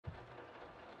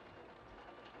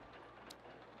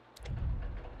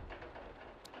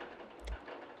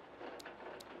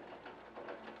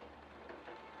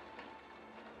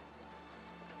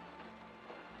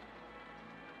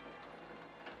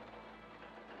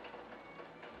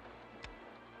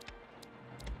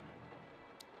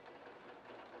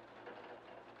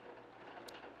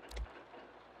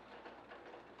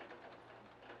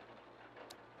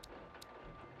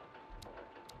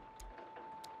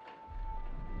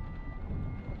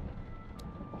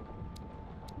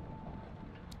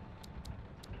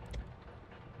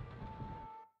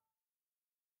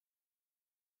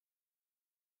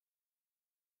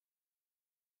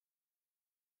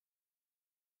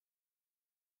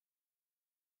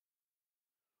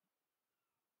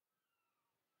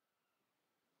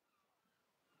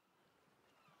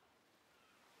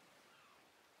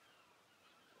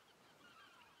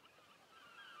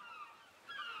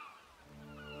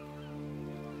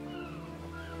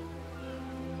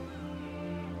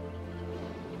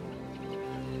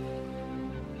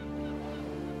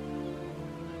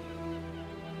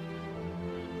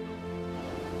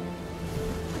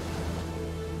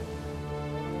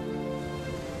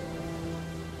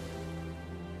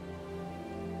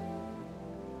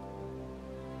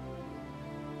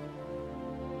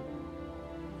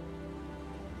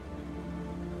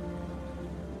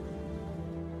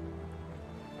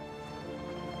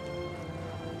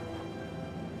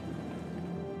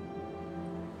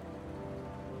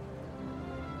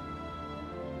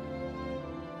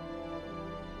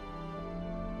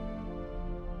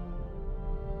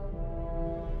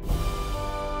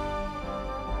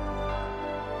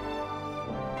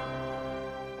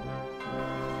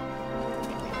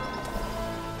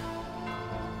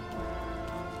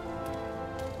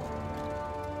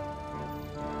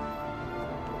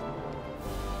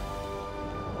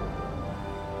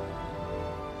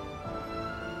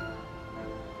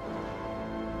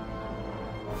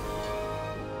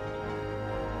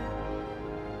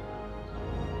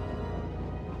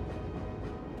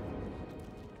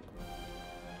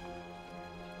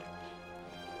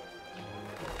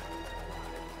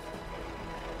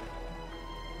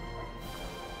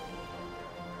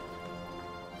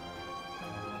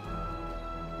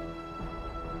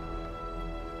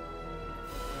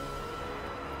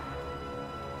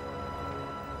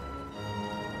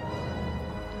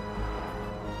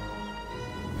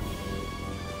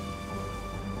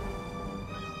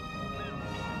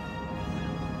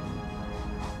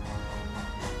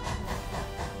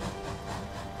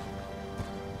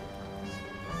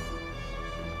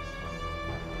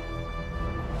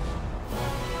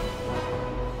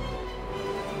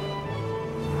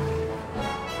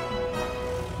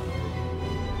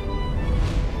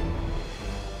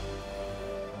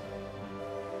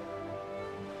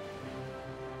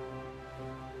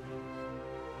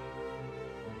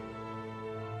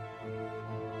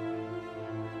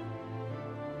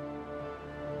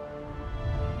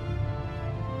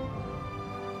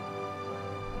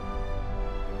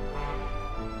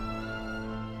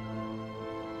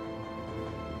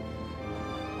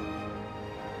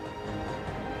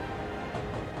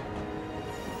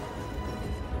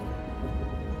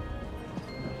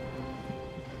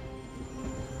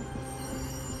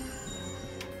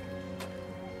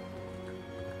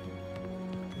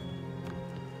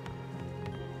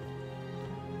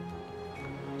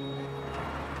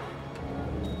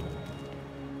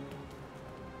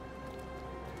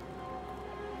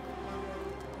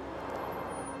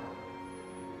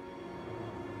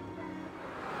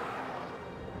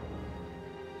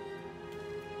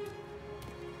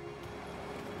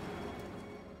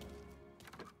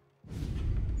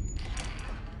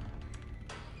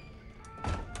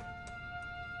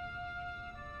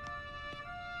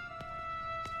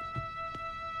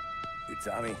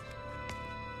Tommy.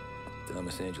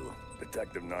 Thomas Angelo.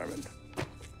 Detective Norman.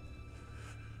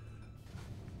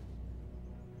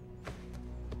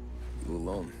 You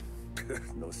alone?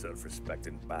 No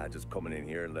self-respecting badges coming in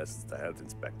here unless it's the health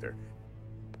inspector.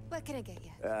 What can I get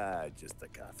you? Just a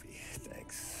coffee,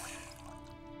 thanks.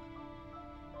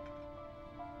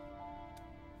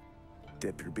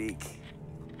 Dip your beak.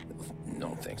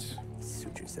 No, thanks.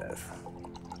 Suit yourself.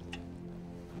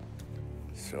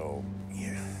 So,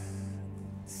 you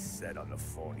said on the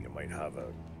phone you might have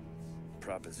a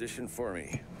proposition for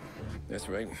me. That's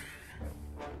right.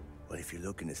 Well, if you're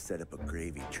looking to set up a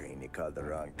gravy train, you called the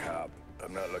wrong cop.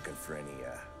 I'm not looking for any,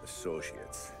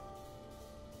 associates.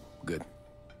 Good.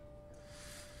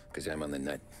 Because I'm on the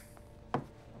nut.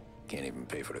 Can't even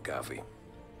pay for the coffee.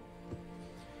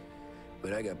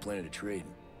 But I got plenty to trade.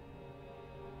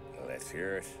 Well, let's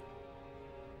hear it.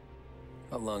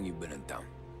 How long you been in town?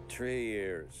 3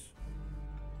 years.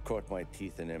 Caught my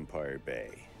teeth in Empire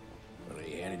Bay. Well,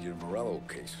 they handed you the Morello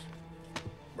case.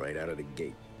 Right out of the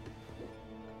gate.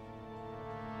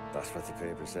 That's what the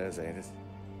paper says, ain't it?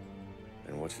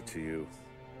 And what's it to you?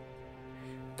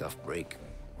 Tough break.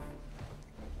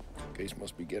 Case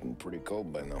must be getting pretty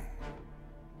cold by now.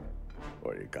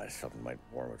 Or you got something might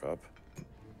warm it up?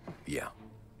 Yeah,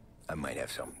 I might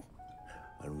have something.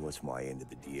 And what's my end of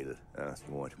the deal? You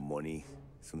want money?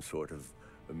 Some sort of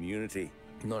immunity?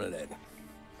 None of that.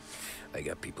 I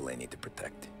got people I need to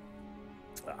protect.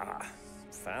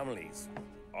 Families.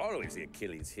 Always the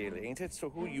Achilles heel, ain't it? So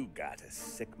who you got? A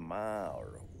sick ma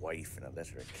or a wife and a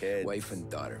litter of kids? Wife and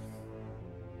daughter.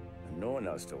 And no one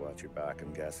else to watch your back,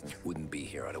 I'm guessing. Wouldn't be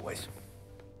here otherwise.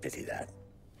 Pity that.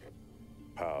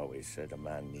 Pa always said a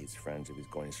man needs friends if he's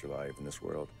going to survive in this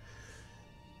world.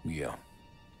 Yeah.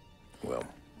 Well,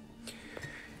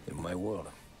 in my world,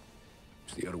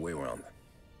 it's the other way around.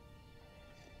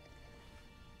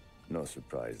 No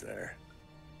surprise there.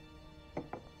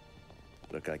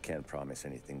 Look, I can't promise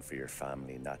anything for your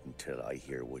family, not until I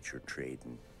hear what you're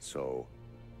trading. So,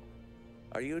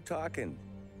 are you talking?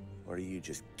 Or are you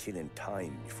just killing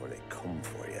time before they come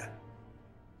for you?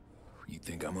 You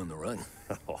think I'm on the run?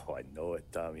 Oh, I know it,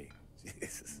 Tommy.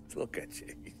 Jesus, look at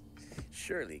you.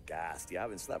 Surely gassed. You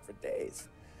haven't slept for days.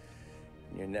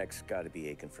 And your neck's got to be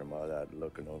aching from all that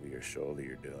looking over your shoulder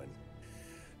you're doing.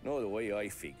 No, the way I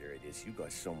figure it is you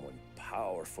got someone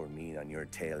powerful mean on your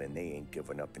tail and they ain't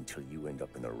giving up until you end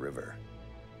up in the river.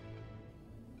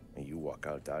 And you walk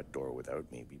out that door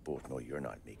without me, we both know you're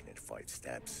not making it 5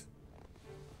 steps.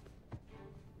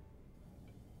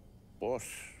 But,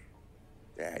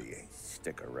 yeah, you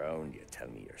stick around, you tell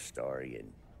me your story,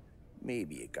 and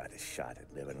maybe you got a shot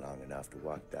at living long enough to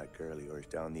walk that girl of yours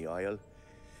down the aisle.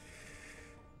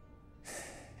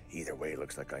 Either way, it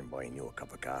looks like I'm buying you a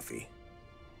cup of coffee.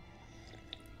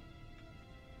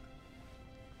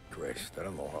 Christ, I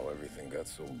don't know how everything got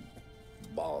so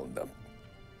balled up.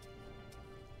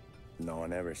 No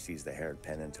one ever sees the haired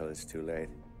pen until it's too late.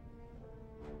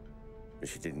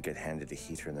 But you didn't get handed a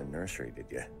heater in the nursery, did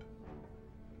you?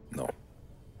 No.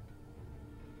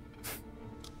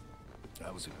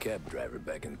 I was a cab driver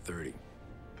back in '30.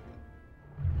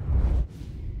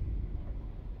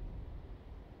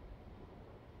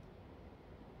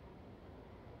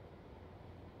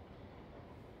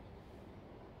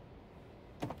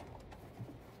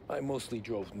 I mostly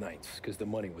drove nights, because the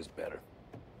money was better.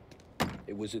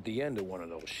 It was at the end of one of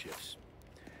those shifts,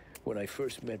 when I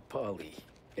first met Polly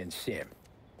and Sam.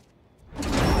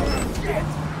 Shit!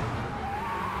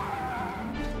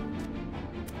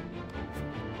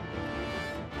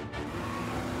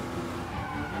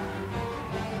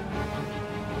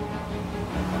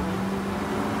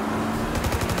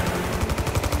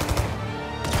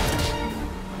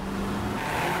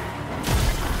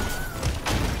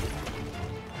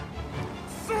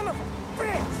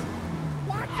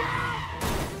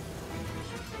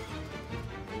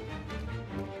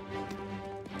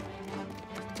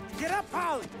 Get up,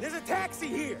 Polly! There's a taxi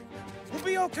here! We'll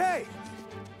be okay!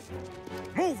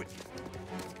 Move it!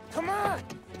 Come on!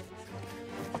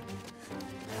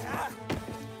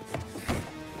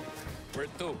 Where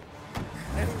to?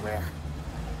 Anywhere.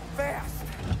 Fast!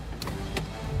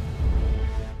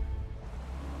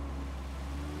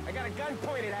 I got a gun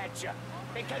pointed at you.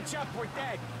 They catch up, we're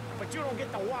dead. But you don't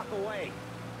get to walk away.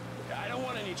 I don't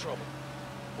want any trouble.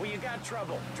 Well, you got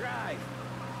trouble. Drive.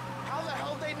 How the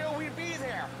hell they know we'd be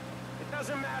there? It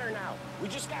doesn't matter now. We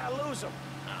just gotta lose them.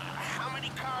 How many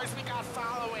cars we got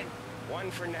following? One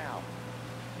for now.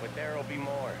 But there'll be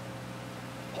more.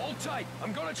 Hold tight.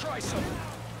 I'm gonna try something.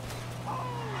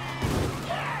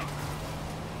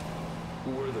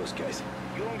 Who were those guys?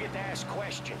 You don't get to ask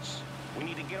questions. We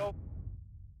need to get over...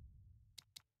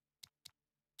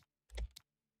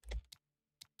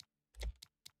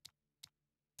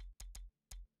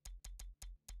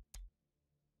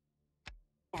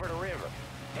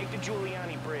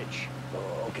 Giuliani Bridge.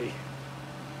 Oh, okay.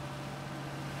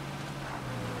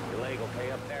 Your leg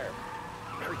okay up there?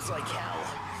 Hurts like hell.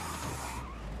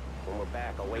 When we're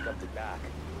back, I'll wake up the doc.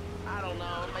 I don't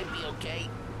know, it might be okay.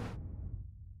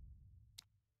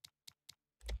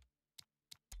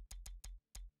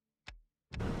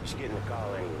 Just getting the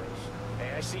call anyways.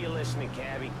 Hey, I see you listening,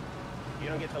 cabbie. You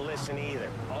don't get to listen either.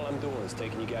 All I'm doing is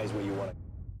taking you guys where you want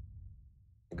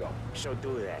to go. So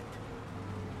do that.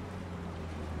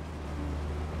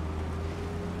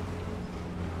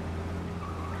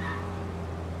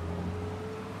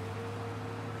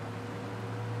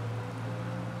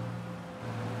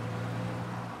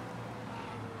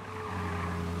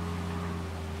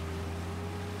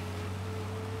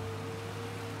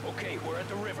 Okay, we're at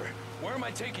the river. Where am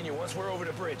I taking you once we're over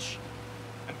the bridge?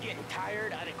 I'm getting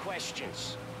tired out of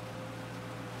questions.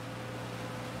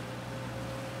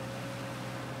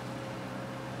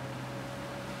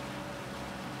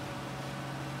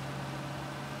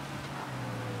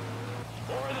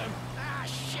 More of them. Ah,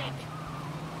 shit!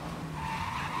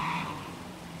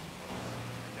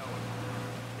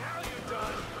 Now you're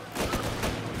done.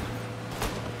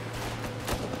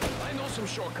 I know some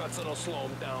shortcuts that'll slow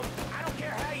them down. I don't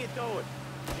care how you do it.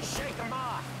 Just shake them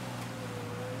off.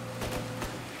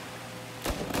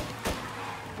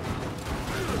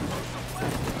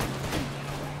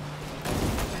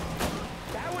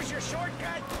 That was your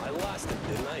shortcut? I lost it,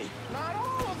 didn't I? Not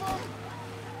all of them.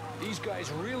 These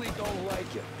guys really don't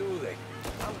like you, do they?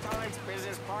 Sometimes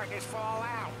business partners fall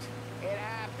out. It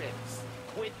happens.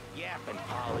 Quit yapping,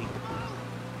 Polly.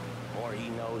 More he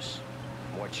knows,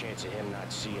 more chance of him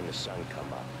not seeing the sun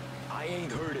come up. I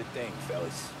ain't heard a thing,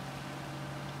 fellas.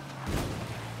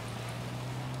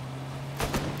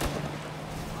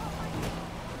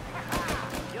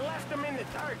 You left him in the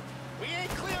dirt. We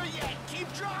ain't clear yet.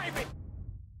 Keep driving.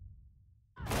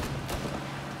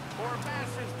 Poor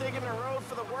bastards digging the road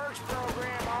for the works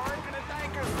program aren't gonna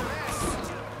thank us for this.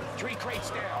 3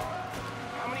 crates down.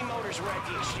 How many motors were at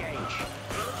the exchange?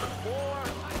 4,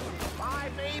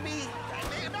 5, maybe.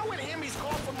 I know with him he's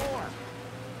called for more.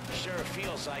 Sure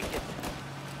feels like it.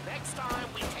 Next time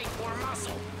we take more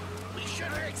muscle. We sure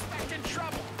are expecting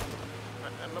trouble.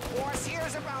 And the boss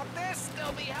hears about this,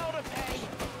 there'll be hell to pay.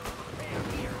 Man,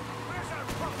 here, where's our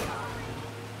crocodile?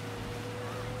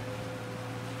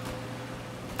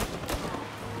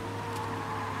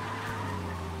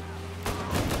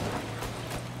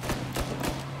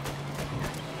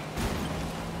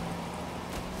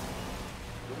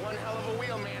 You're one hell of a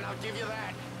wheelman, I'll give you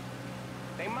that.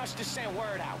 They must have sent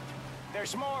word out.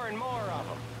 There's more and more of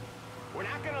them. We're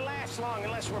not gonna last long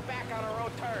unless we're back on our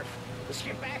own turf. Let's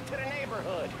get back to the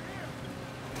neighborhood.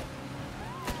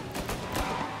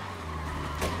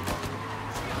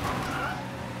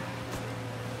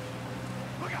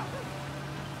 Look out!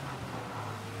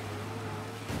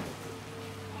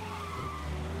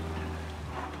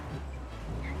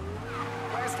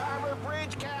 Westheimer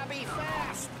Bridge, cabbie,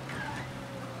 fast!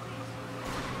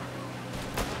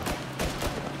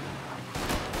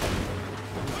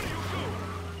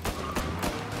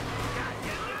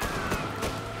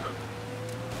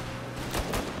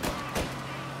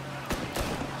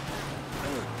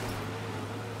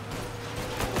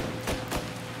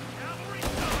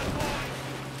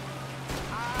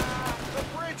 The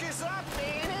bridge is up,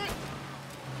 ain't it?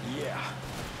 Yeah.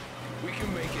 We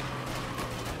can make it.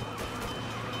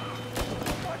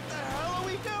 What the hell are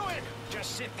we doing?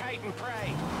 Just sit tight and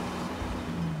pray.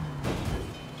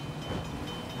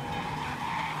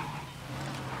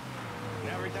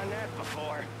 Never done that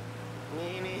before.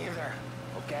 Me neither.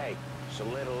 Okay, so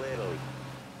Little Italy.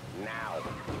 Now.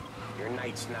 Your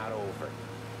night's not over.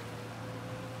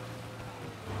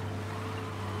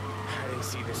 I didn't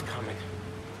see this coming.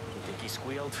 You think he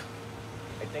squealed?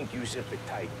 I think you zip it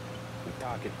tight. We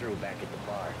talk it through back at the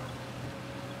bar.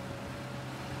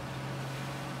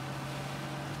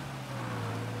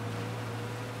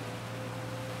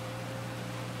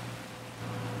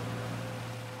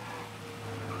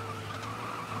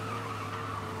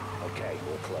 Okay,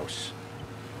 we're close.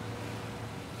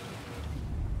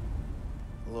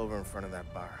 Pull over in front of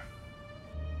that bar.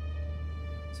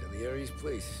 Salieri's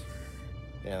place.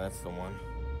 Yeah, that's the one.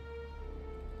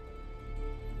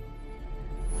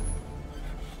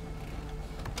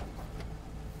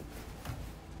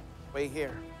 Wait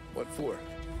here. What for?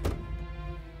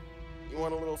 You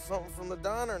want a little something from the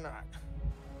Don or not?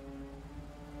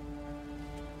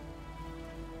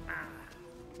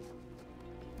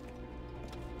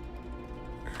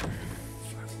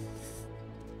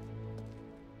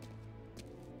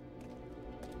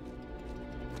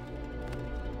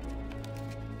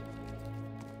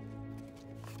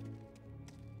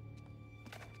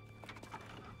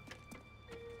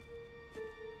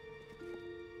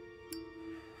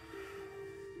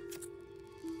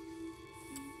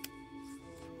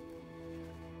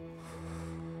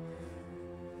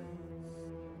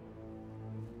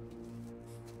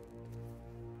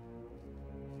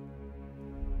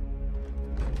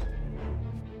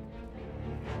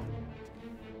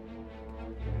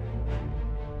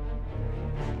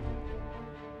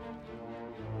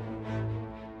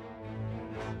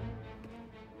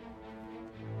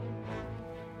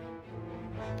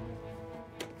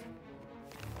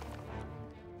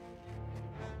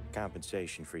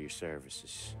 Compensation for your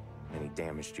services. Any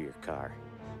damage to your car.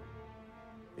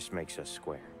 This makes us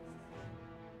square.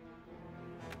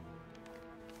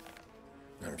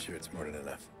 I'm sure it's more than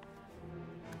enough.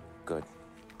 Good.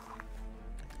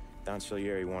 Don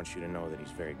Salieri wants you to know that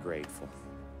he's very grateful.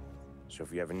 So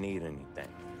if you ever need anything,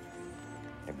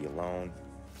 maybe a loan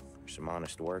or some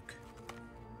honest work,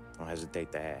 don't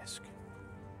hesitate to ask.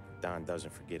 Don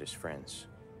doesn't forget his friends.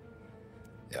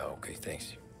 Yeah, okay,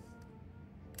 thanks.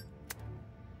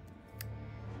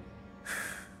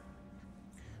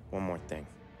 One more thing.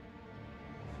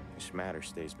 This matter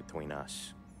stays between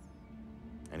us.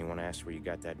 Anyone asks where you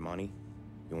got that money,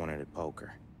 you won it at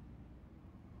poker.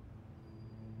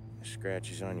 The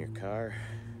scratches on your car,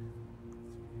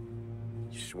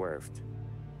 you swerved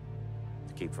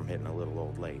to keep from hitting a little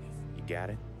old lady. You got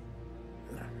it?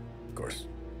 Of course.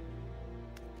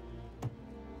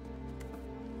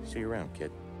 See you around,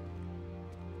 kid.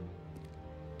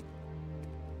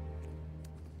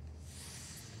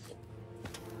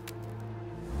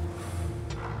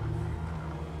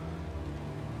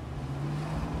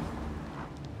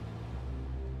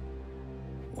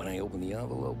 When I opened the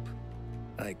envelope,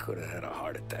 I could have had a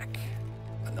heart attack.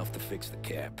 Enough to fix the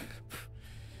cap.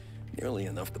 Nearly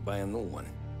enough to buy a new one.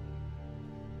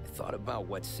 I thought about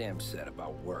what Sam said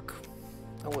about work.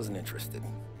 I wasn't interested.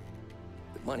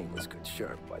 The money was good,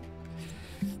 sure, but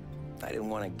I didn't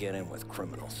want to get in with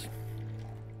criminals.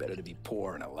 Better to be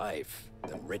poor and alive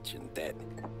than rich and dead.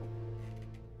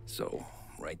 So,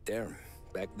 right there,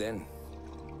 back then,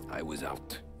 I was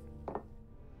out.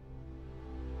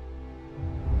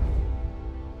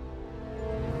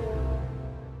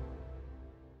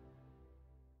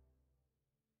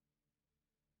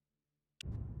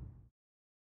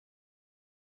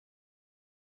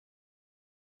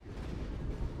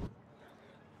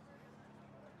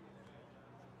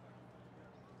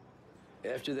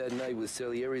 After that night with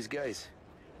Salieri's guys,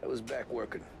 I was back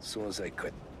working as soon as I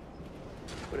could.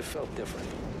 But it felt different.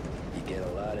 You get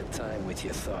a lot of time with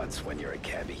your thoughts when you're a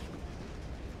cabbie.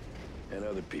 And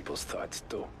other people's thoughts,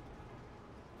 too.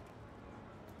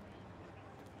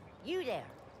 You there,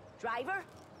 driver?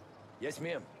 Yes,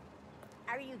 ma'am.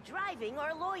 Are you driving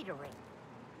or loitering?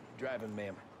 Driving,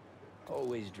 ma'am.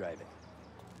 Always driving.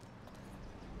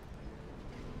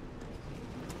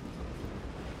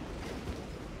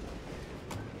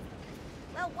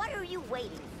 Well, what are you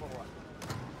waiting for?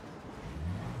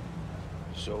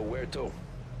 So where to?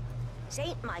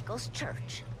 St. Michael's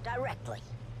Church, directly.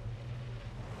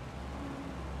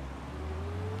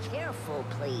 Careful,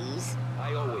 please.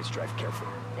 I always drive careful.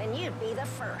 Then you'd be the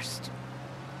first.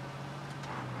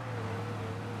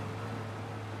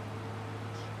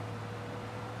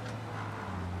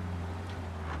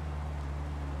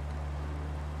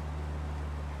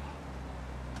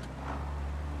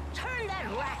 Turn that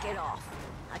racket off.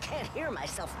 I can't hear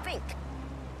myself think.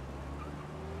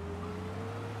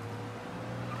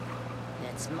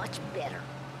 That's much better.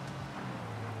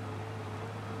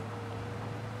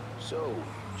 So,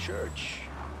 church.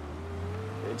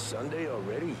 It's Sunday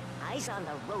already? Eyes on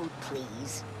the road,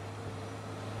 please.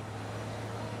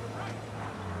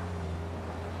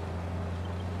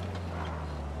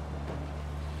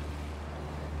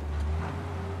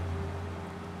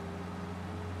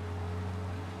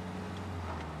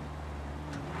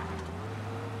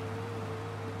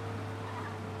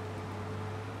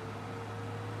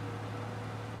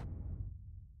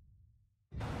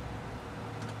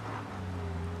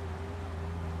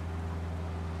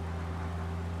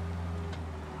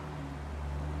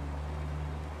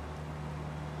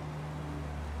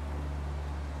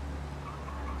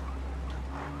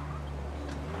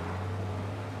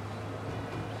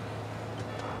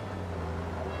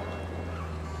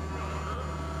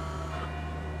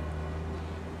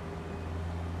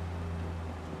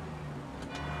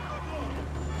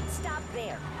 Stop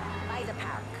there, by the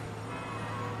park.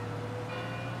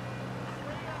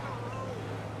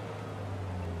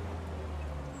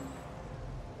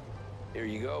 Here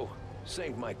you go.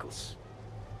 St. Michael's.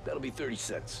 That'll be 30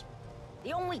 cents.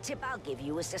 The only tip I'll give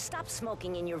you is to stop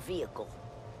smoking in your vehicle.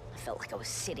 I felt like I was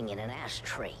sitting in an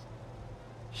ashtray.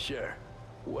 Sure.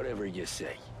 Whatever you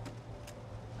say.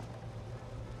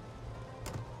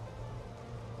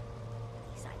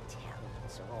 These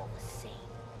Italians are all the same.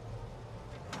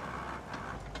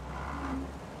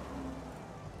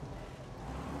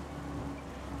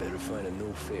 Better find a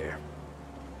new fare.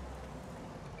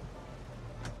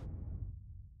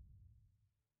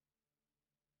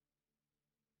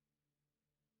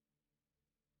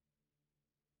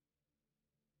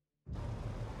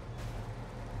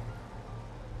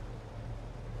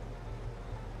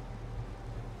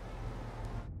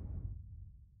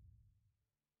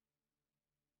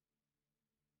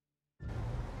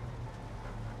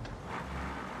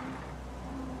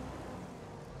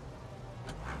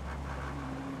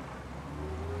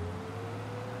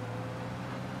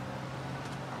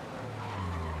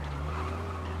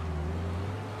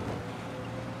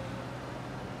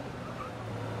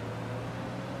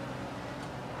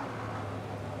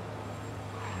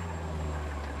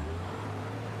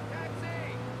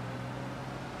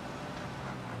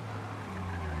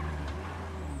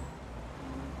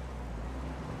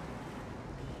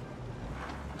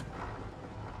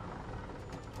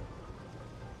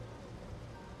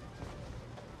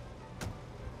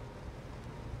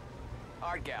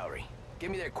 art gallery. Get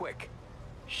me there quick.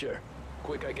 Sure.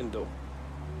 Quick I can do.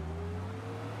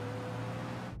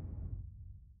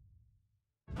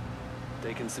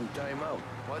 Taking some time out.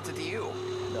 What's it to you?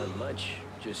 Not much.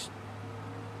 Just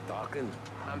talking.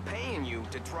 I'm paying you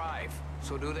to drive,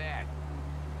 so do that.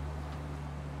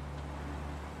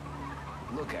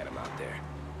 Look at him out there.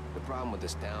 The problem with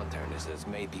this downturn is that it's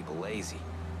made people lazy,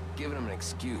 giving them an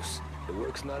excuse. The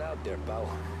work's not out there, pal.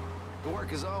 The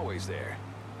work is always there.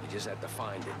 You just have to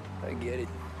find it. I get it.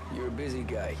 You're a busy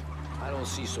guy. I don't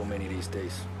see so many these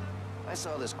days. I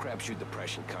saw this crapshoot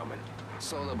depression coming.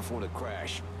 Sold up before the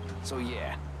crash. So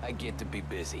yeah, I get to be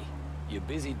busy. Your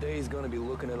busy day's gonna be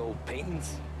looking at old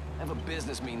paintings? I have a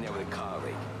business meeting there with a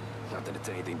colleague. Not that it's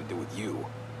anything to do with you.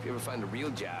 If you ever find a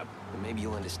real job, then maybe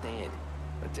you'll understand.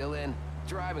 Until then,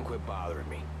 drive and quit bothering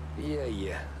me.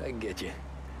 Yeah, I get you.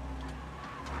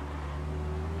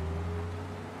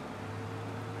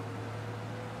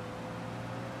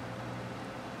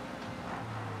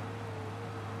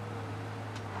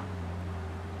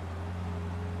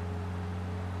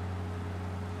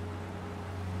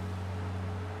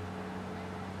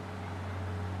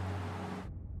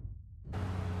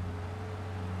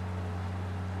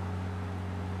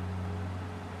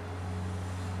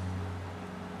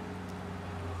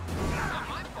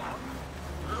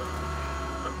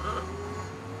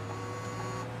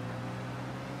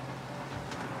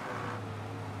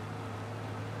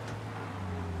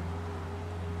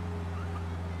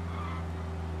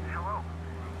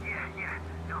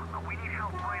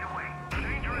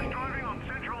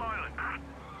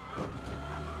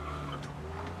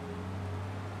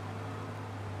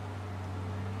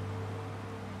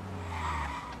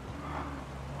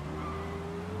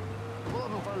 Pull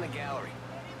up in front of the gallery.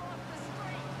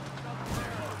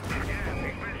 Yeah,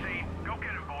 he's been seen. Go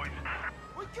get him, boys.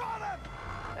 We got him!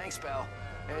 Thanks, pal.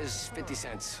 Here's 50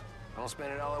 cents. Don't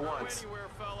spend it all at once.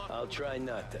 I'll try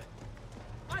not to.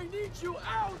 I need you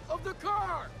out of the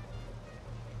car!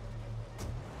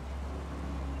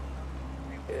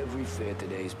 Every fare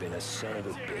today's been a son of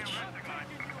a bitch.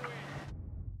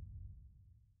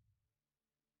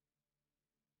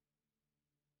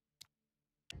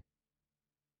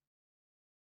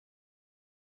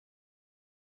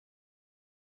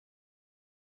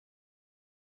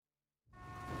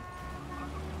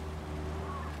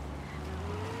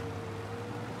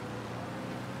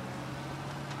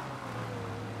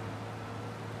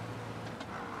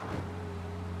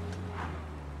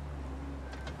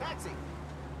 Taxi!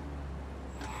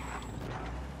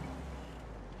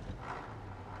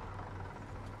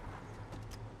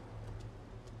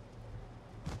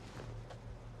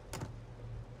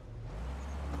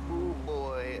 Ooh,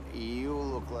 boy, you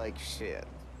look like shit.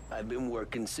 I've been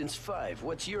working since 5.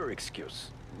 What's your excuse?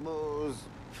 Booze,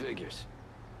 Figures.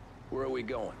 Where are we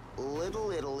going?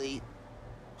 Little Italy,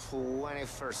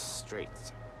 21st Street.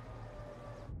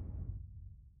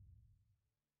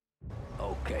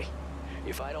 Okay.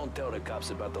 If I don't tell the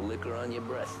cops about the liquor on your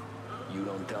breath, you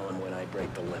don't tell them when I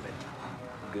break the limit.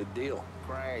 Good deal.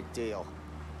 Great deal.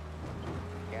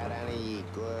 Got any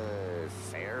good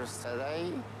fares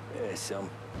today? Yeah, some.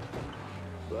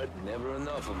 But never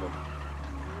enough of them.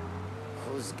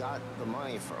 Who's got the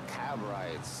money for cab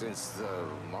rides since the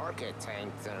market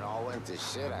tanked and it all went to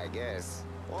shit, I guess?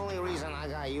 Only reason I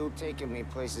got you taking me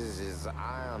places is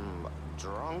I'm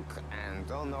drunk and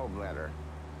don't know better.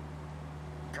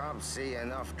 Cops see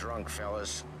enough drunk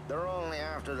fellas. They're only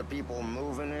after the people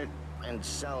moving it and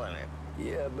selling it.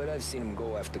 Yeah, but I've seen them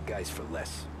go after guys for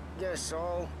less. Guess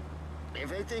so. If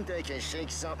they think they can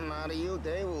shake something out of you,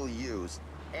 they will use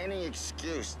any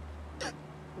excuse.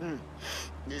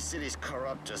 This city's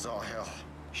corrupt as all hell.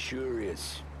 Sure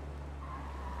is.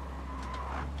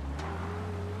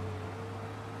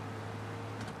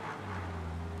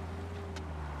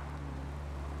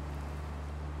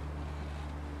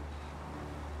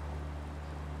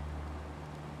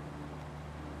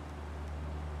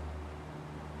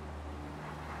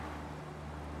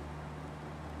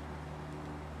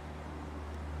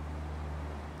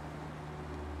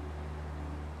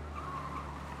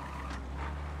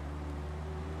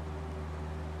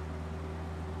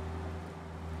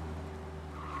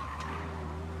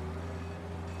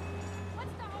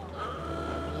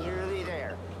 Nearly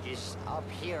there. Just up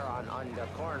here on the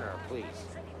corner, please.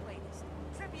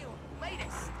 Tribune,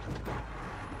 latest!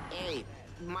 Hey,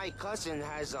 my cousin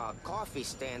has a coffee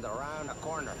stand around the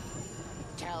corner.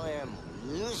 Tell him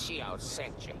Lucio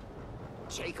sent you.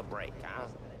 Take a break, huh?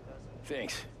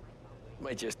 Thanks.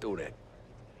 Might just do that.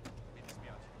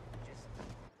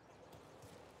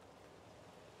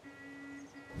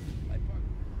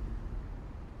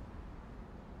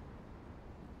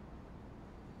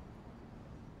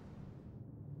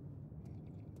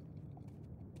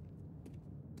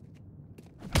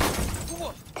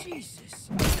 Jesus.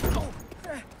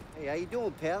 Hey, how you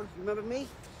doing, pal? You remember me?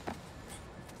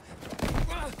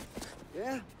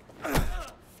 Yeah?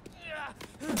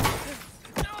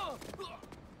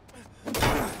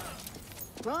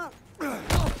 Huh?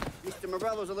 Mr.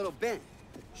 Morello's a little bent.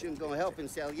 Shouldn't go helping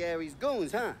Salieri's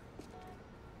goons, huh?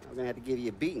 I'm gonna have to give you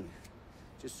a beating.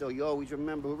 Just so you always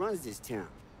remember who runs this town.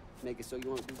 Make it so you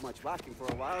won't do much rocking for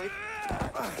a while.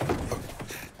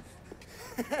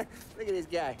 Look at this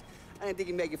guy. I didn't think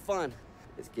he'd make it fun.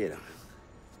 Let's get him.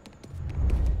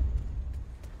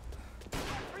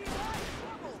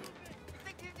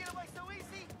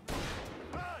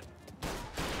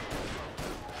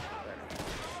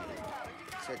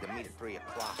 Said to meet at 3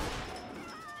 o'clock.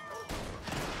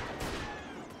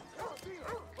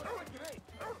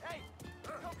 Hey,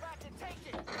 go back and take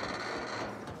it.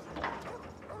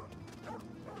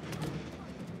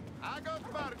 I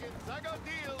got bargains, I got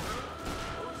deals.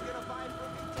 Who's gonna buy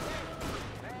from me today?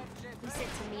 He said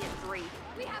to me at 3.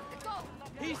 We have to go.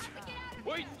 He's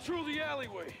waiting through the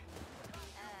alleyway.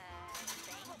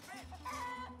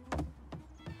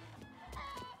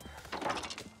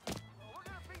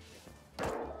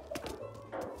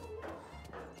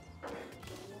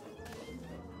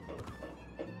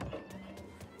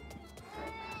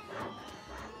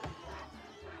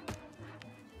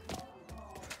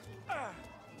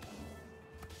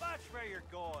 Watch where you're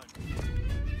going.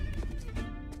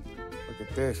 Look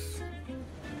at this.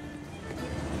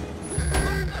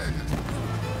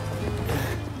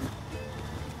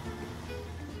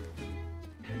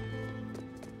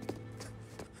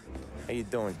 How you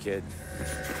doing, kid?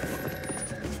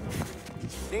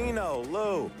 Dino,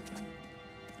 Lou. You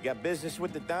got business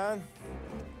with the Don?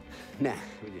 Nah,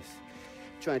 we're just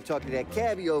trying to talk to that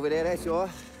cabbie over there, that's all.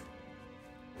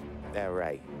 That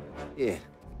right. Yeah.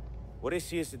 Well, this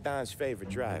here's the Don's favorite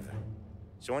driver.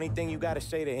 So anything you gotta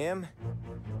say to him,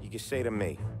 you can say to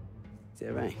me. Is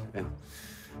that right? Well,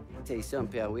 I'll tell you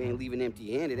something, pal. We ain't leaving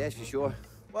empty-handed, that's for sure.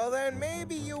 Well, then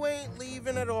maybe you ain't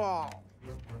leaving at all.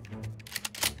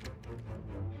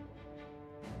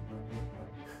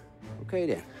 Okay,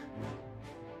 then.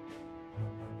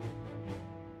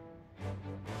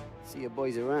 See your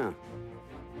boys around.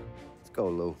 Let's go,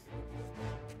 Lou.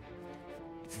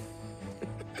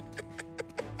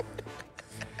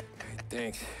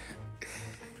 Thanks.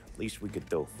 Least we could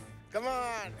do. Come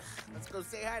on, let's go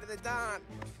say hi to the Don.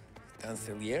 Don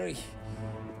Salieri?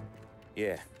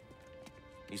 Yeah.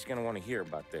 He's gonna want to hear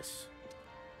about this.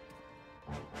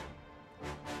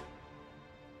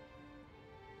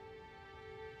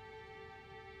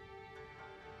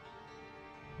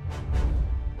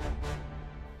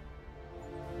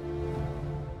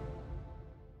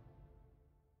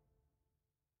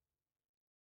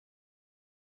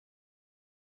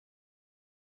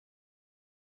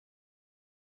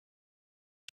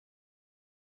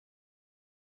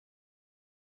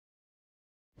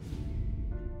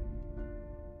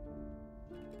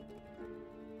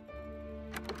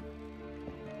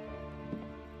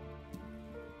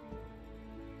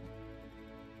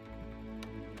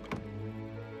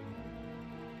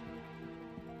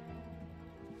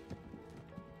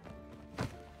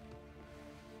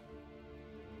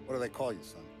 What do they call you,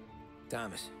 son?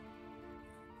 Thomas.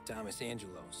 Thomas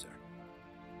Angelo, sir.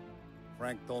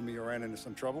 Frank told me you ran into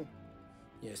some trouble?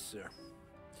 Yes, sir.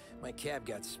 My cab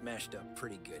got smashed up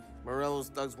pretty good. Morello's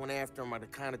thugs went after him by the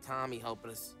kind of Tommy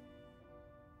helping us.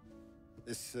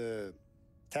 This,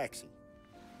 taxi.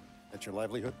 That's your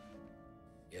livelihood?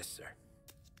 Yes, sir.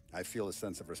 I feel a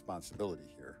sense of responsibility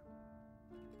here.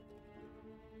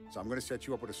 So I'm gonna set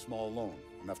you up with a small loan,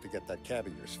 enough to get that cab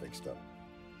of yours fixed up.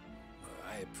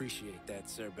 I appreciate that,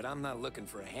 sir, but I'm not looking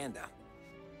for a handout.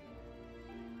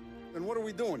 Then what are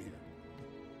we doing here?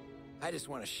 I just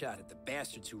want a shot at the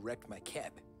bastards who wrecked my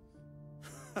cab.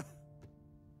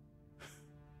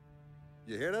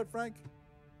 You hear that, Frank?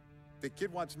 The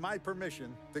kid wants my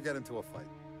permission to get into a fight.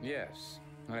 Yes,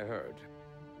 I heard.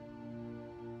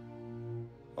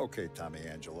 Okay, Tommy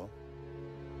Angelo.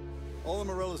 All the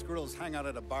Morello's girls hang out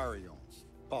at a bar he owns.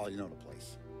 Paul, you know the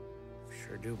place.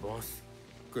 Sure do, boss.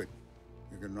 Good.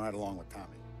 You can ride along with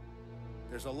Tommy.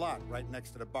 There's a lot right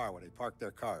next to the bar where they park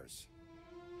their cars.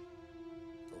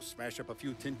 Go smash up a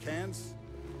few tin cans,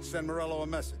 send Morello a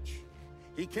message.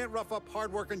 He can't rough up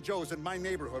hard-working Joes in my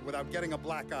neighborhood without getting a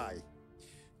black eye.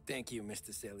 Thank you,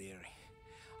 Mr. Salieri.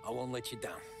 I won't let you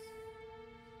down.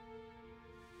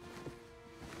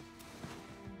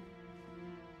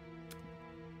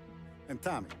 And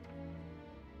Tommy,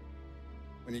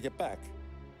 when you get back,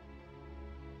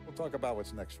 we'll talk about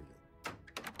what's next for you.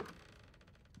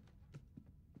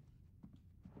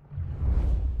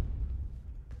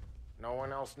 No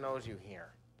one else knows you here.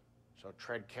 So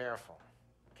tread careful,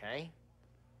 okay?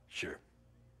 Sure.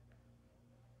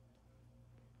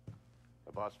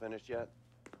 The boss finished yet?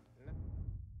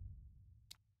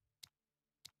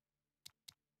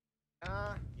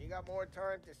 You got more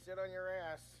time to sit on your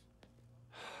ass.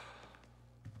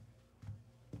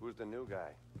 Who's the new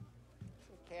guy?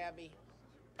 Some cabbie.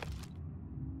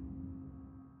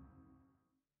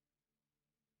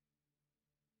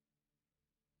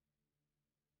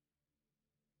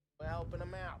 We're helping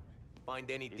him out. Find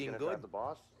He's anything gonna good? drive the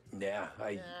boss? Yeah, Nah,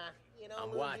 you don't I'm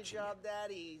lose watching your job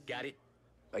that easy. Got it?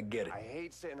 I get it. I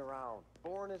hate sitting around.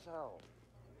 Boring as hell.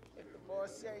 If the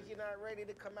boss says you're not ready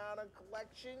to come out on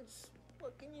collections,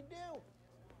 what can you do?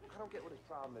 I don't get what his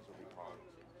problem is with me, Paul.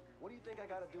 What do you think I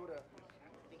gotta do to... I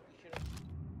think you should.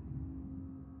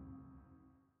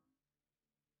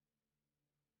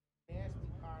 Nasty,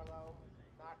 Carlo.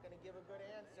 Not gonna give a good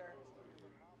answer.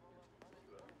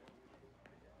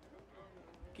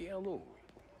 ¿Qué hago?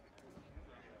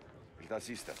 Il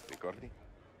tassista, ricordi?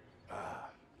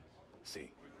 Ah, sì,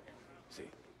 sì.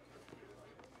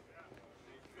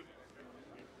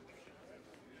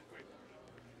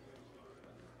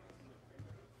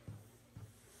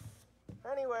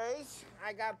 Anyways,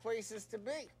 I got places to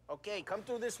be. Okay, come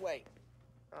through this way.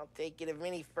 I'll take you to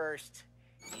Vinny first.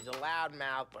 He's a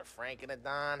loudmouth, but Frank and the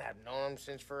Don have known him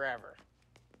since forever.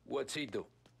 What's he do?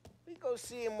 We go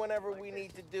see him whenever we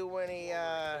need to do any,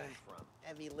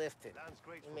 heavy lifting.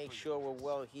 We make sure we're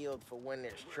well healed for when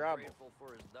there's trouble. Grateful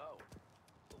for his dough,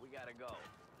 but we gotta go.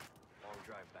 Long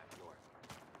drive back north.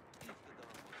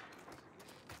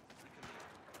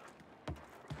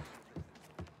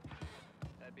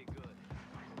 That'd be good.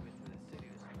 I went to the city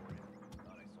this morning.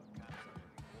 Thought I saw cops on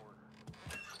the border.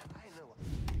 I know.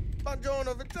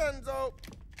 Buongiorno, Vincenzo.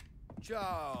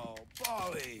 Ciao,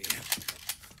 Polly.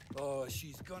 Oh,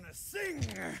 she's gonna sing.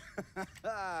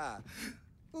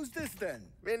 Who's this then?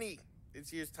 Vinny, this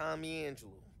here's Tommy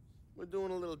Angelo. We're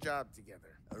doing a little job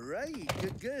together. All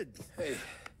right, good. Hey,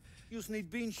 you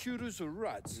need bean shooters or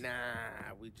rods? Nah,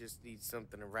 we just need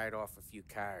something to write off a few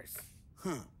cars.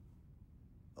 Huh.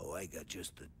 Oh, I got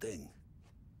just the thing.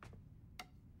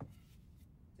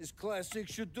 This classic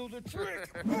should do the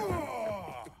trick.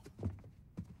 Oh!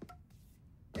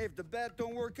 Hey, if the bat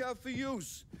don't work out for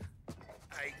yous,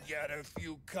 I got a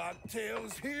few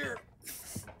cocktails here.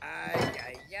 Ay,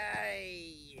 ay,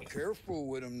 ay. Careful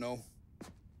with them, though.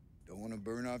 Don't want to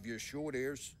burn off your short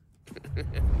hairs.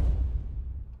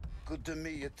 Good to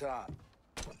meet you, Tom.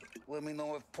 Let me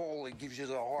know if Paulie gives you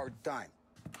a hard time.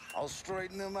 I'll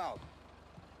straighten him out.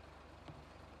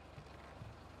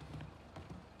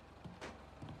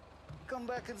 Come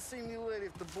back and see me later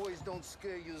if the boys don't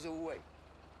scare yous away.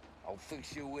 I'll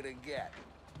fix you with a gat.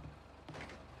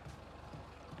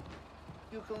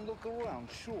 You can look around,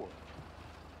 sure.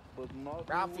 But not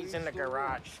Ralphie's in the waste away.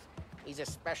 garage. He's a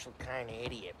special kind of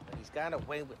idiot, but he's got a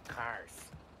way with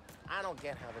cars. I don't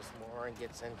get how this moron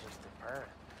gets engines to burn.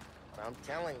 But I'm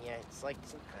telling you, it's like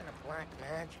some kind of black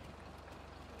magic.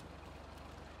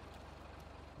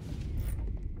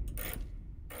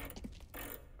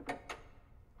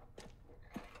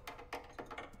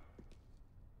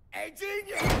 Hey,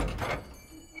 genius!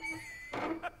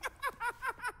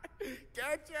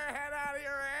 Get your head out of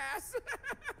your ass!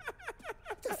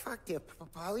 The fuck there,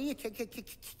 Polly? You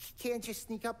can't just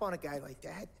sneak up on a guy like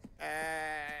that.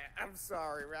 I'm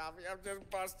sorry, Ralphie. I'm just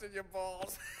busting your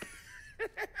balls.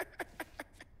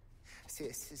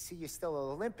 See, you're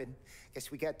still limping. Guess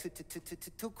we got two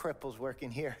cripples working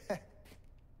here.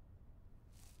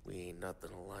 We ain't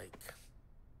nothing alike.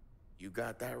 You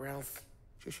got that, Ralph?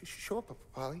 Sure,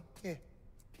 Polly. Yeah.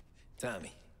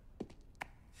 Tommy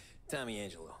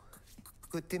Angelo.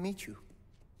 Good to meet you.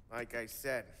 Like I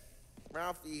said,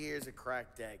 Ralphie here's a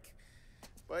cracked egg.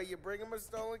 But you bring him a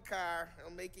stolen car,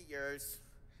 he'll make it yours.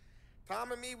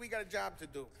 Tom and me, we got a job to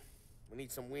do. We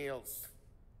need some wheels.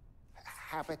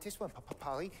 How about this one,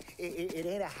 Polly? It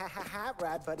ain't a hot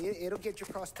rod, but it'll get you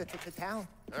across to town.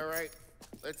 All right,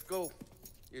 let's go.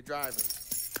 You're driving.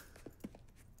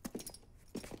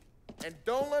 And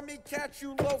don't let me catch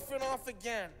you loafing off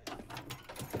again.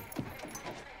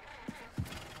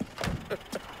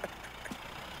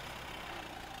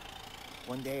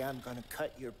 One day I'm gonna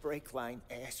cut your brake line,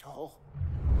 asshole.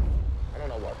 I don't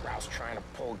know what Ralph's trying to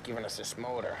pull giving us this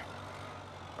motor.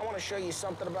 I want to show you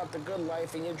something about the good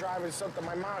life, and you're driving something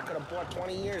my mom could have bought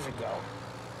 20 years ago.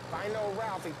 If I know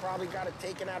Ralph, he probably got it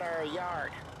taken out of our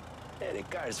yard. Yeah, the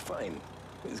car's fine.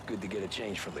 It's good to get a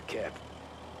change from the cab.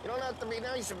 You don't have to be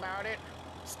nice about it.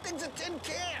 This thing's a tin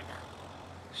can.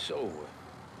 So,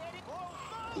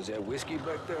 was that whiskey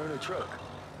back there in the truck?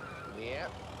 Yeah,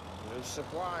 new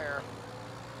supplier.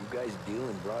 You guys deal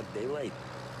in broad daylight?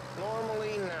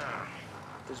 Normally, nah.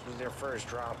 This was their first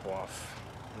drop-off.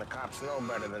 And the cops know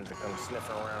better than to come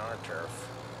sniffing around our turf.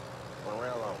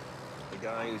 Morello, the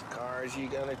guy whose cars you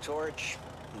gonna torch,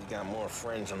 he's got more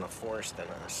friends on the force than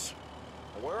us.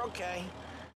 But we're okay.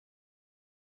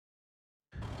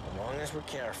 As long as we're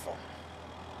careful.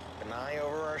 Keep an eye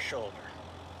over our shoulder.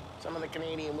 Some of the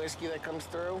Canadian whiskey that comes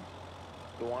through,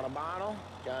 you want a bottle?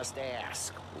 Just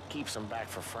ask. We'll keep some back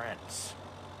for friends.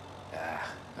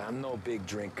 I'm no big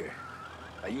drinker.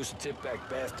 I used to tip back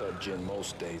bathtub gin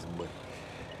most days, but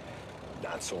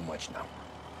not so much now.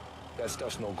 That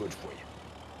stuff's no good for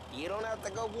you. You don't have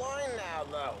to go blind now,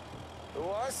 though. To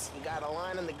us, you got a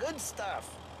line in the good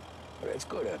stuff. Well, that's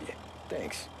good of you.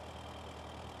 Thanks.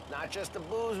 Not just the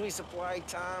booze we supply,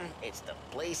 Tom. It's the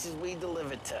places we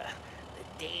deliver to.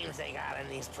 The dames they got in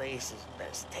these places.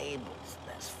 There's tables,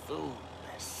 there's food,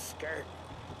 there's skirt.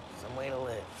 Some way to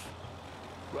live.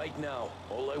 Right now,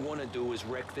 all I want to do is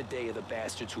wreck the day of the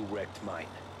bastards who wrecked mine.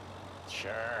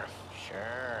 Sure,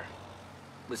 sure.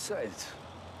 Besides,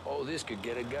 all this could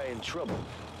get a guy in trouble.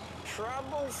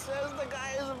 Trouble says the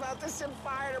guy is about to set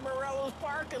fire to Morello's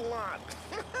parking lot.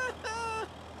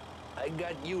 I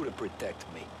got you to protect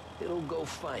me. It'll go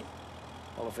fine.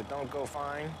 Well, if it don't go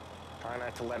fine, try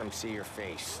not to let them see your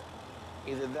face.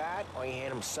 Either that, or you hit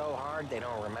them so hard they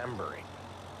don't remember it.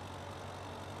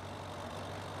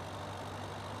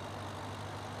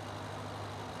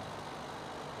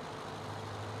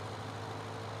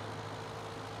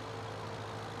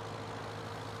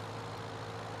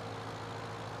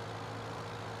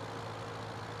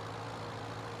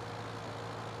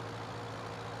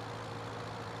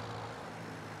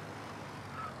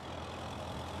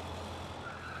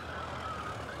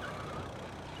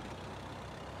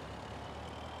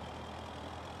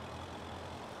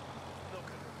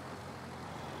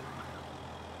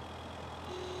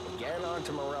 Getting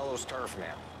onto Morello's turf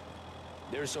now.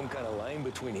 There's some kind of line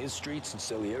between his streets and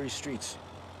Salieri's streets?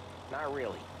 Not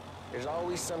really. There's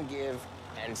always some give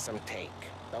and some take.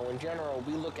 Though in general,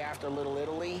 we look after Little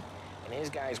Italy, and his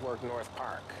guys work North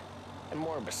Park. And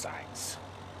more besides.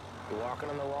 You're walking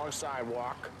on the wrong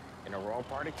sidewalk, in the wrong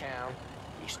part of town,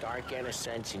 you start getting a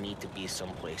sense you need to be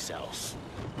someplace else.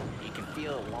 You can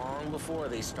feel it long before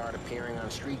they start appearing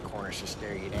on street corners to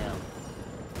stare you down.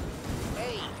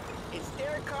 Hey! It's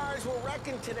their cars we're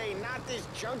wrecking today, not this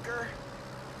junker.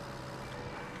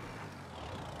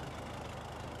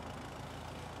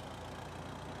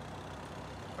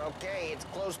 Okay, it's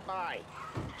close by.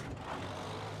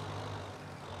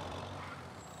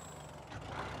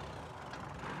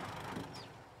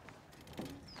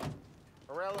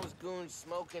 Morello's goons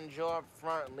smoke and jaw up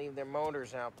front and leave their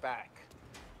motors out back.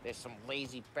 They're some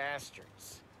lazy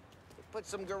bastards. They put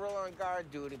some gorilla on guard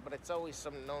duty, but it's always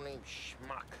some no-name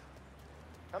schmuck.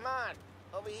 Come on,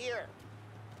 over here.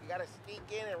 You gotta sneak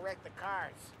in and wreck the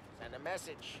cars. Send a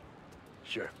message.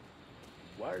 Sure.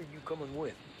 Why are you coming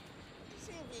with?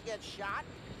 See if you get shot.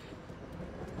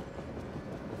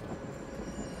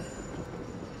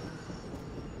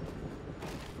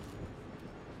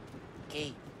 Okay,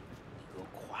 you go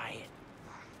quiet.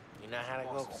 You know how to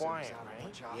go quiet,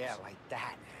 right? Yeah, like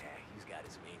that. Yeah, he's got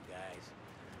his main guys.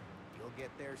 You'll get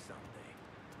there someday.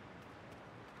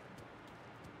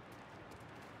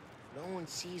 No one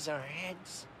sees our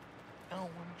heads. No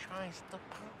one tries to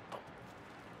pop them.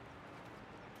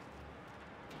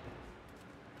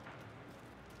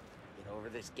 Get over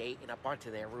this gate and up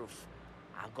onto their roof.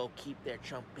 I'll go keep their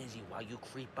chump busy while you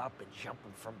creep up and jump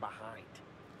him from behind.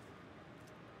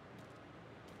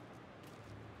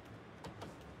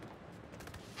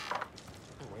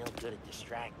 I'm real good at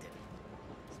distracting.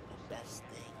 It's my best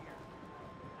thing.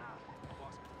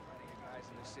 Boss, plenty of guys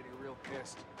in the city real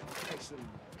pissed. Makes them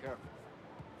careful.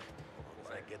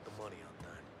 When I get the money on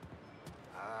time.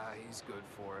 Ah, he's good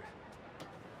for it.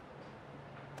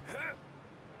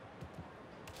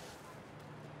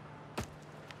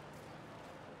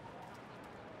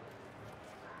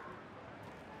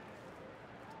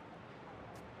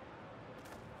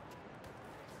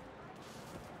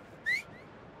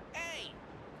 Hey!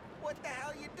 What the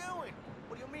hell you doing?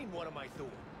 What do you mean, what am I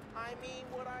doing? I mean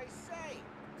what I say.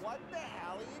 What the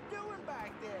hell are you doing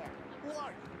back there?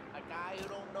 What? A guy who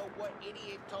don't know what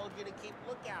idiot told you to keep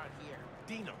lookout here.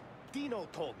 Dino. Dino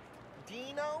told me.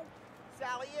 Dino?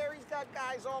 Salieri's got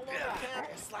guys all over town.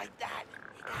 Just like that.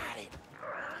 You got it.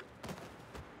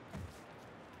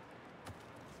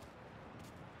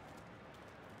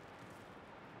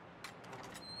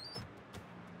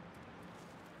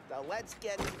 So let's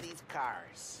get to these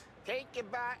cars. Take your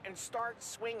bat and start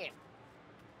swinging.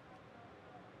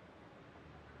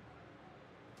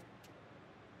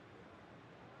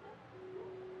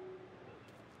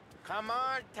 Come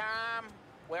on, Tom.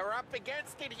 We're up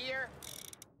against it here.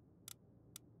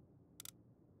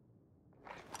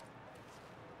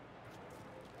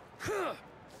 Look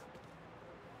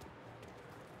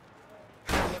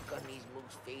on these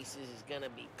moose faces is gonna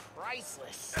be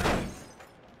priceless.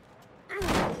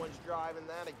 No one's driving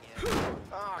that again.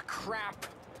 Oh, crap.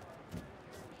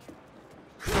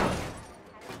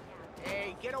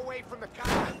 Hey, get away from the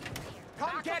car.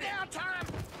 Come get it. Down, Tom.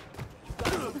 You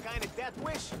got some kind of death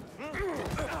wish?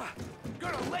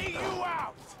 Gonna lay you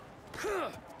out.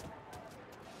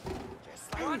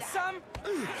 Just like want some?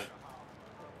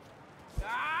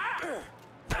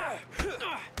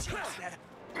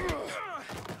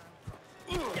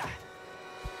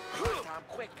 Tom,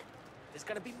 quick. There's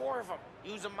gonna be more of them.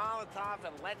 Use a Molotov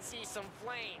and let's see some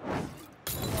flames.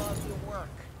 Love your work.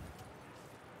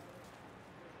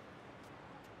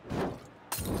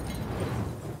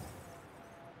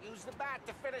 Use the bat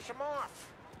to finish him off.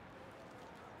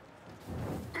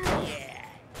 Yeah,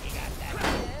 you got that.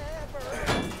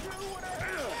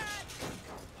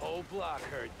 Whole block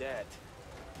heard that.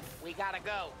 We gotta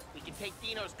go. We can take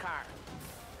Dino's car.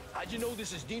 How'd you know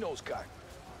this is Dino's car?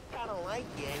 I don't like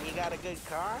you and you got a good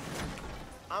car.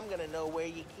 I'm gonna know where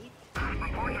you keep it.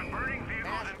 Reports of burning vehicles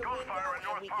Smash and the gunfire in window and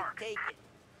North we Park. can take it.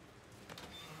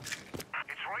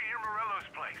 It's right near Morello's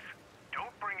place.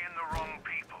 Don't bring in the wrong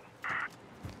people.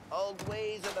 Old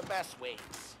ways are the best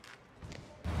ways.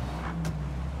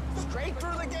 Straight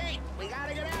through the gate. We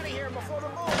gotta get out of here before the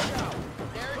bulls go.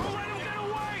 There. Don't let him get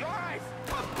away! Drive!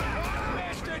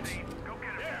 Bastards! Go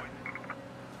get him, boys.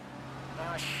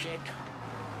 Oh, shit.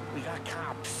 We got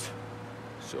cops.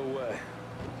 So,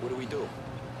 what do we do?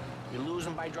 You lose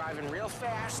them by driving real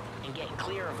fast and getting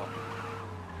clear of them.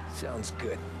 Sounds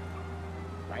good.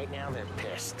 Right now, they're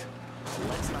pissed.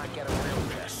 Let's not get them real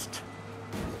pissed.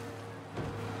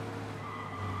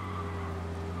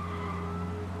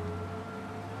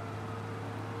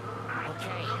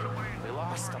 Okay, we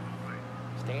lost them.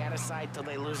 Stay out of sight till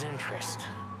they lose interest.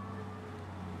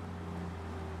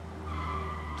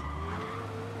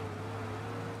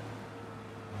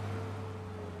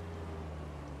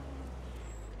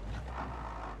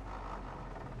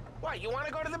 What, you want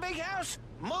to go to the big house?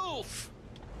 Move!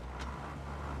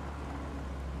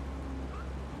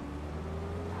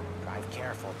 Drive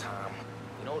careful, Tom.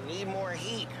 We don't need more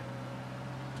heat.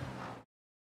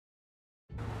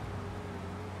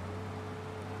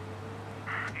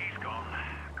 He's gone.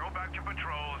 Go back to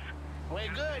patrols.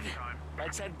 We're good.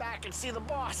 Let's head back and see the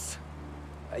boss.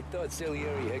 I thought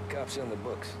Salieri had cops on the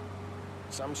books.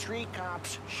 Some street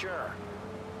cops, sure.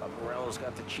 But Morello's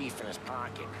got the chief in his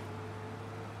pocket.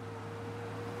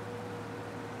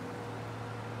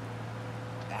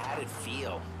 How'd it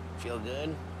feel? Feel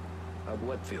good? How'd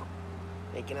what feel?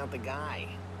 Taking out the guy.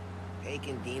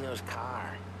 Taking Dino's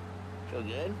car. Feel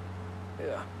good?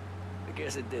 Yeah, I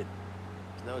guess it did.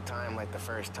 There's no time like the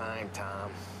first time,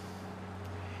 Tom.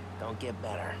 Don't get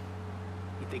better.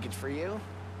 You think it's for you?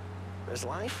 This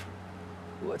life?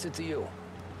 What's it to you?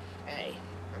 Hey,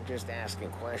 I'm just asking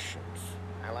questions.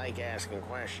 I like asking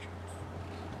questions.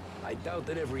 I doubt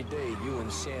that every day you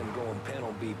and Sam go and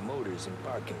panel beat motors in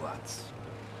parking lots.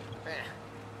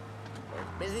 There's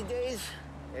busy days,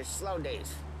 there's slow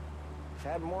days. I've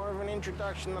had more of an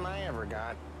introduction than I ever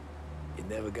got. You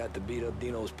never got to beat up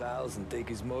Dino's pals and take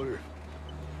his motor?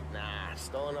 Nah,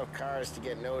 stole enough cars to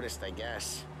get noticed, I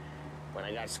guess. When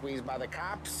I got squeezed by the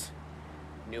cops,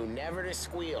 knew never to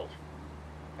squeal.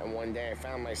 And one day I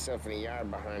found myself in a yard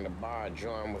behind a bar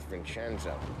drawn with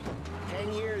Vincenzo.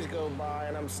 10 years go by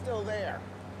and I'm still there.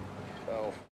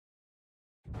 So,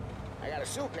 I got a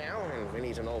suit now, and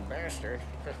Vinny's an old bastard.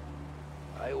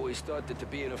 I always thought that to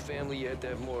be in a family you had to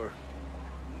have more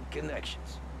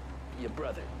connections. Your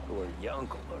brother, or your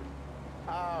uncle, or...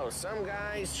 Oh, some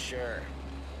guys, sure.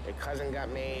 Your cousin got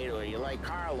made, or you like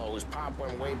Carlo's, Pop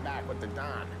went way back with the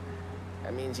Don.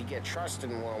 That means you get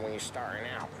trusted more when you're starting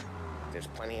out. There's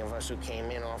plenty of us who came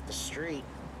in off the street.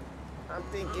 I'm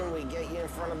thinking we get you in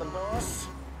front of the boss,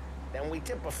 then we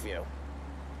tip a few.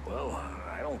 Well,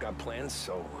 I don't got plans,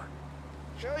 so...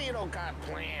 Sure you don't got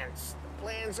plans. The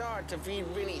plans are to feed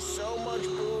Vinny so much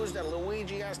booze that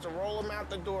Luigi has to roll him out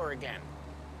the door again.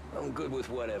 I'm good with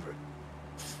whatever.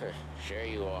 Sure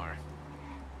you are.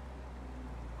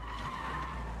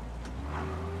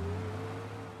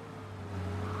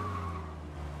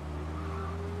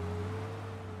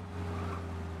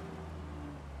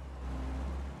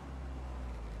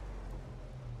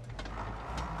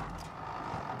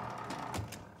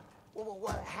 Well,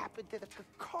 what happened to the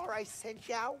car I sent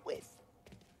you out with?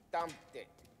 Dumped it.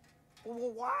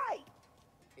 Well, why?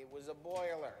 It was a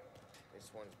boiler.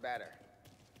 This one's better.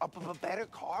 A better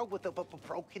car with a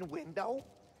broken window?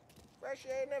 Fresh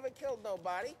air never killed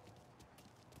nobody.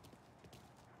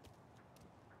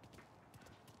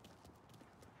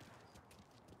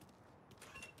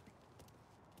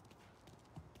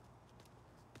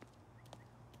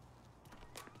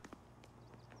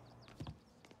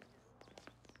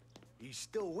 He's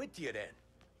still with you then?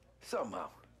 Somehow,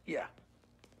 yeah.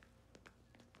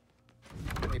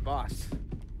 Hey, boss.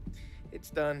 It's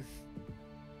done.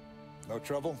 No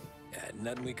trouble?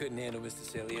 Nothing we couldn't handle, Mr.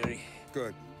 Salieri.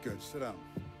 Good, good. Sit down.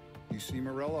 You see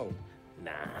Morello?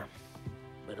 Nah,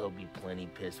 but he'll be plenty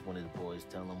pissed when his boys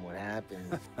tell him what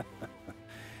happened.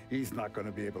 He's not going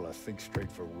to be able to think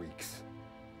straight for weeks.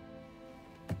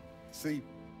 See,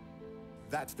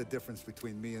 that's the difference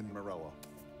between me and Morello.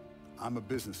 I'm a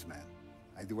businessman.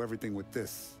 I do everything with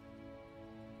this.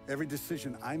 Every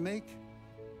decision I make,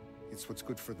 it's what's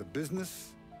good for the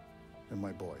business and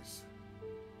my boys.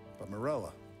 But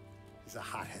Morello, he's a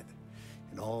hothead.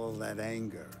 And all that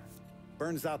anger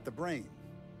burns out the brain.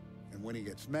 And when he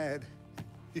gets mad,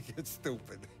 he gets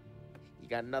stupid. You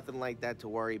got nothing like that to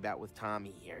worry about with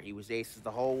Tommy here. He was aces the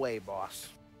whole way, boss.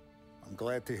 I'm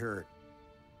glad to hear it.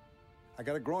 I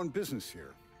got a growing business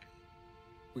here.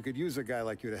 We could use a guy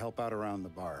like you to help out around the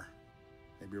bar.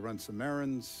 Maybe run some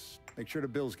errands, make sure the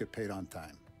bills get paid on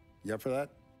time. You up for that?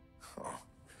 Oh,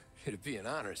 it'd be an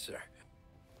honor, sir.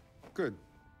 Good.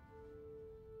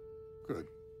 Good.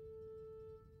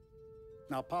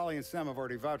 Now, Polly and Sam have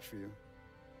already vouched for you.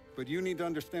 But you need to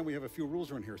understand we have a few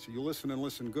rules around here, so you listen and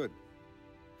listen good.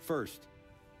 First,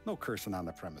 no cursing on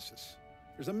the premises.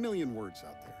 There's a million words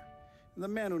out there. And the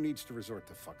man who needs to resort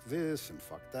to fuck this and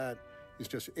fuck that is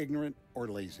just ignorant or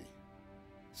lazy.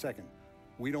 Second,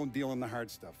 we don't deal in the hard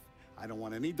stuff. I don't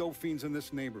want any dope fiends in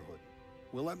this neighborhood.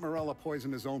 We'll let Morello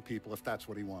poison his own people if that's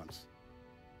what he wants.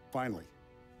 Finally,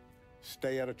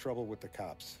 stay out of trouble with the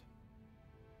cops.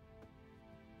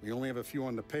 We only have a few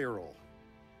on the payroll.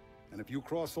 And if you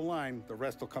cross the line, the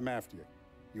rest will come after you.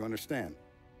 You understand?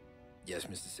 Yes,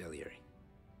 Mr. Salieri.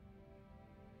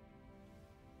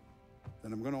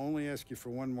 Then I'm going to only ask you for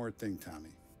one more thing,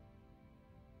 Tommy.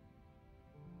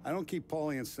 I don't keep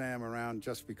Paulie and Sam around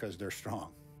just because they're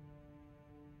strong.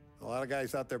 A lot of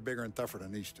guys out there bigger and tougher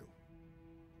than these two.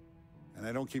 And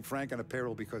I don't keep Frank on the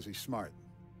payroll because he's smart.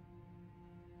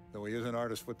 Though he is an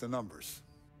artist with the numbers.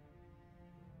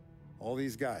 All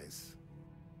these guys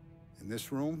in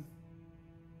this room,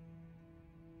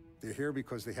 they're here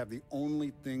because they have the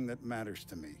only thing that matters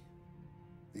to me.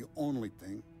 The only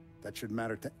thing that should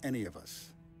matter to any of us.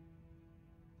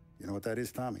 You know what that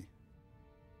is, Tommy?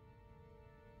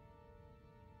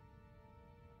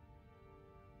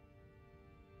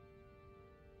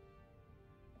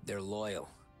 They're loyal.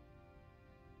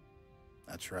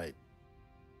 That's right.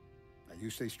 Now,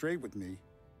 you stay straight with me,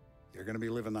 you're gonna be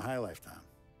living the high life, Tom.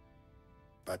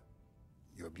 But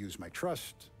you abuse my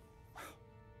trust.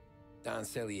 Don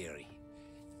Salieri,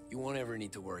 you won't ever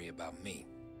need to worry about me.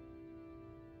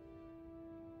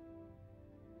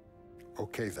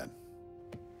 Okay, then.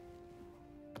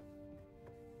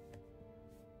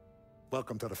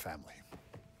 Welcome to the family.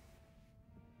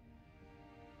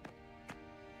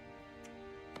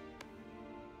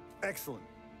 Excellent.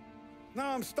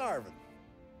 Now I'm starving.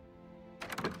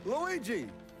 Luigi,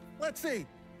 let's eat.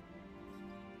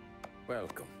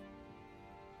 Welcome.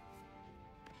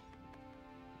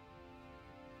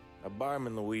 A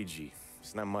barman Luigi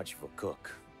is not much of a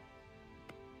cook.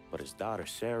 But his daughter,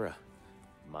 Sarah,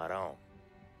 Maron,